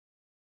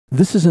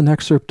This is an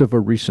excerpt of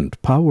a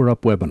recent Power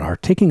Up webinar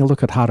taking a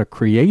look at how to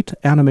create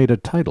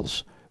animated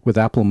titles with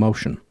Apple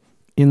Motion.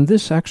 In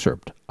this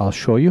excerpt, I'll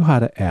show you how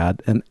to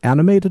add an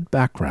animated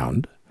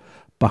background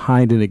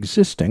behind an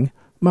existing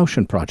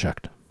Motion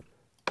project.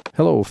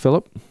 Hello,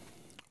 Philip.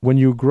 When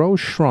you grow,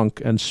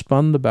 shrunk, and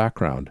spun the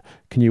background,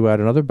 can you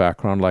add another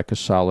background like a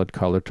solid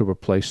color to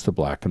replace the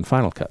black in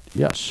Final Cut?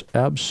 Yes,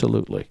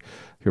 absolutely.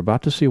 You're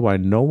about to see why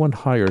no one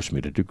hires me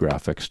to do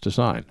graphics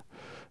design.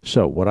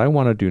 So what I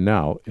want to do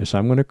now is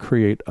I'm going to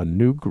create a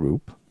new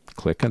group.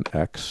 Click an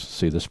X.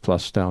 See this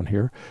plus down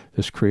here?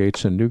 This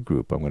creates a new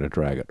group. I'm going to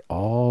drag it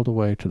all the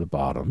way to the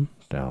bottom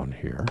down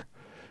here.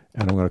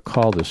 And I'm going to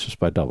call this, just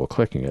by double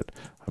clicking it,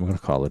 I'm going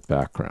to call it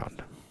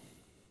background.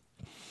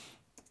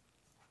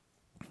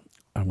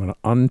 I'm going to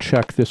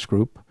uncheck this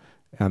group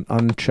and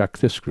uncheck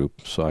this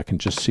group so I can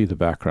just see the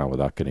background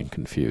without getting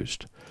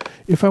confused.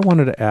 If I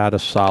wanted to add a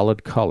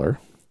solid color,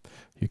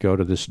 you go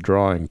to this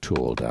drawing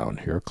tool down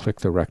here,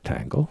 click the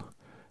rectangle,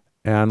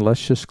 and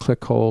let's just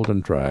click, hold,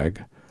 and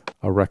drag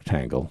a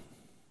rectangle.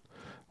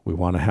 We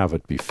want to have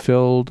it be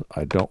filled.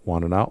 I don't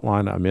want an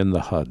outline. I'm in the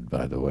HUD,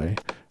 by the way.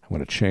 I'm going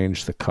to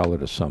change the color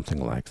to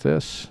something like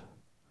this.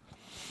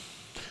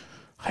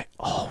 I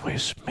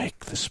always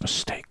make this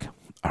mistake.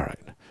 All right.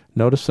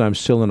 Notice that I'm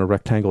still in a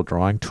rectangle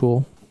drawing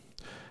tool.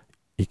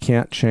 You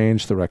can't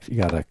change the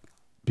you got to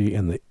be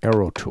in the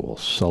arrow tool.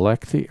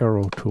 Select the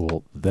arrow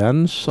tool,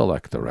 then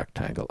select the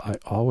rectangle. I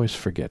always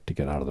forget to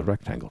get out of the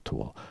rectangle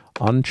tool.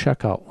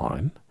 Uncheck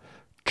outline,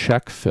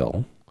 check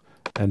fill,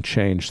 and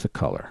change the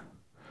color.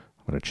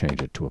 I'm going to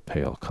change it to a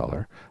pale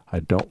color.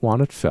 I don't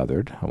want it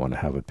feathered. I want to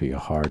have it be a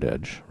hard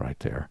edge right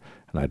there.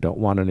 And I don't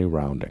want any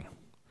rounding.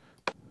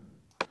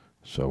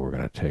 So we're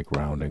going to take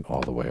rounding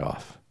all the way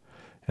off.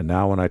 And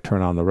now when I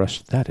turn on the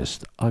rest, that is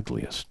the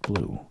ugliest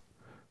blue.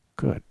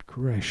 Good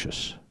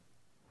gracious.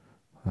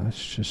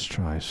 Let's just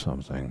try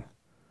something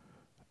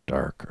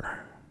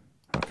darker.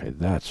 Okay,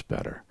 that's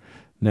better.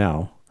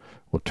 Now,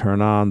 we'll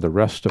turn on the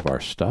rest of our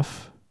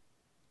stuff.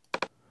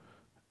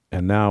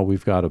 And now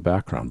we've got a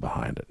background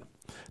behind it.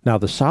 Now,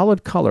 the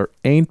solid color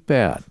ain't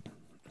bad.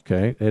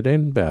 Okay, it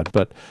ain't bad,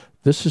 but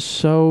this is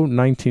so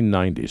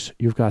 1990s.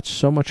 You've got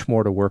so much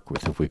more to work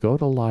with. If we go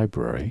to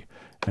Library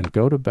and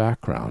go to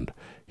Background,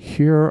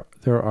 here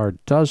there are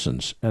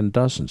dozens and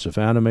dozens of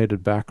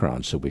animated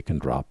backgrounds that we can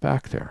drop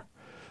back there.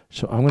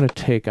 So I'm going to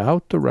take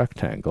out the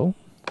rectangle,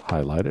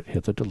 highlight it,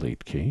 hit the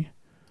delete key,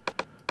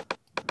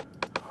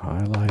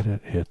 highlight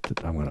it,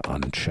 I'm going to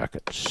uncheck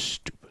it.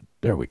 Stupid.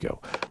 There we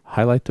go.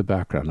 Highlight the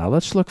background. Now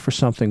let's look for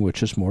something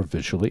which is more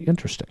visually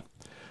interesting.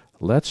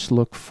 Let's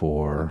look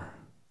for,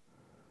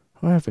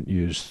 I haven't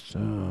used,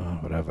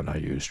 what haven't I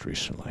used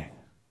recently?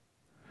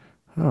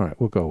 All right,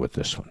 we'll go with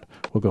this one.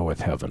 We'll go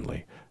with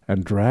Heavenly.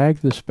 And drag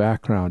this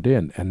background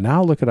in. And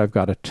now look at, I've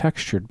got a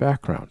textured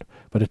background.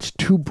 But it's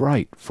too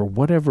bright for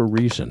whatever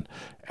reason.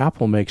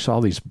 Apple makes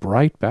all these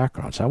bright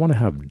backgrounds. I want to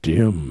have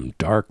dim,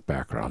 dark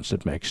backgrounds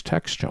that makes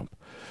text jump.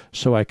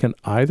 So I can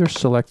either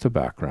select the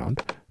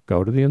background,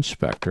 go to the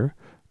inspector,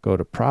 go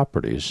to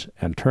Properties,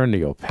 and turn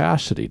the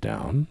opacity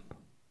down,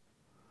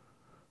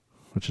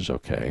 which is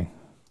okay.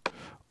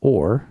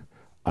 Or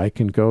I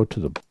can go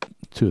to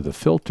the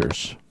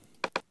filters,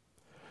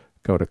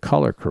 go to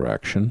color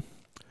correction,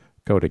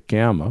 go to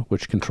gamma,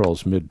 which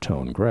controls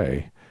mid-tone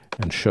gray,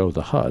 and show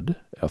the HUD,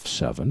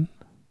 F7,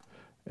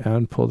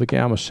 and pull the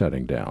gamma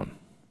setting down.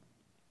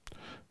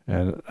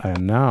 And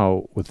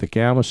now, with the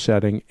gamma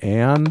setting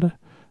and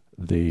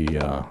the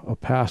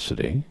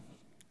opacity,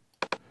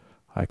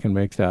 I can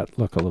make that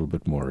look a little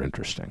bit more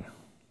interesting.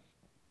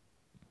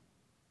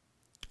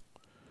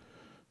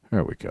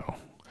 There we go.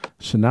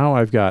 So now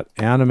I've got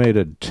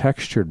animated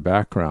textured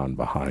background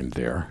behind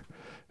there,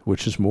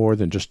 which is more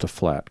than just a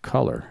flat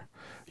color.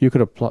 You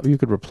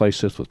could replace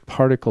this with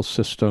particle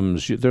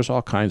systems. There's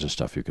all kinds of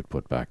stuff you could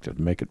put back to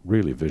make it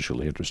really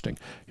visually interesting.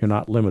 You're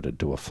not limited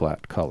to a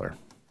flat color.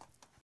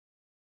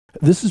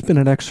 This has been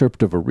an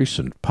excerpt of a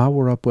recent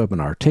Power Up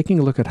webinar taking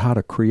a look at how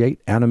to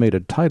create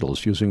animated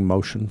titles using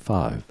Motion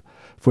 5.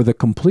 For the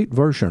complete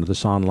version of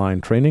this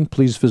online training,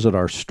 please visit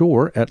our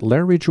store at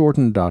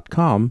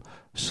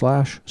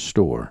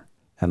larryjordan.com/store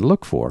and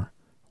look for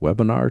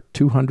Webinar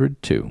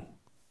 202.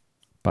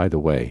 By the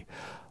way,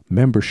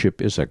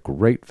 membership is a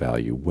great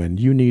value when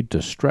you need to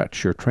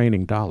stretch your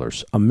training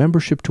dollars. A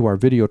membership to our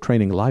video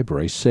training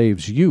library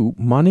saves you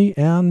money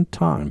and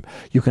time.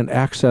 You can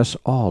access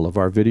all of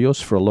our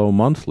videos for a low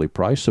monthly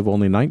price of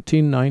only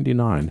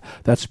 $19.99.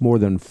 That's more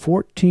than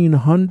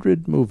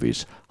 1,400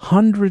 movies,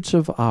 hundreds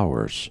of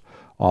hours,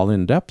 all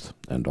in depth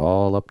and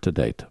all up to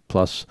date.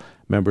 Plus,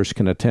 members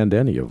can attend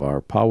any of our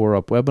Power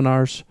Up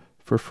webinars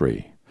for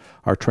free.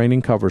 Our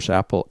training covers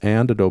Apple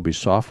and Adobe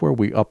software.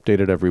 We update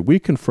it every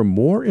week, and for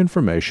more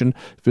information,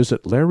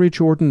 visit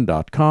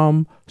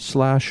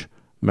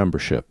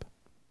larryjordan.com/membership.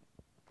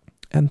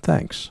 And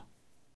thanks.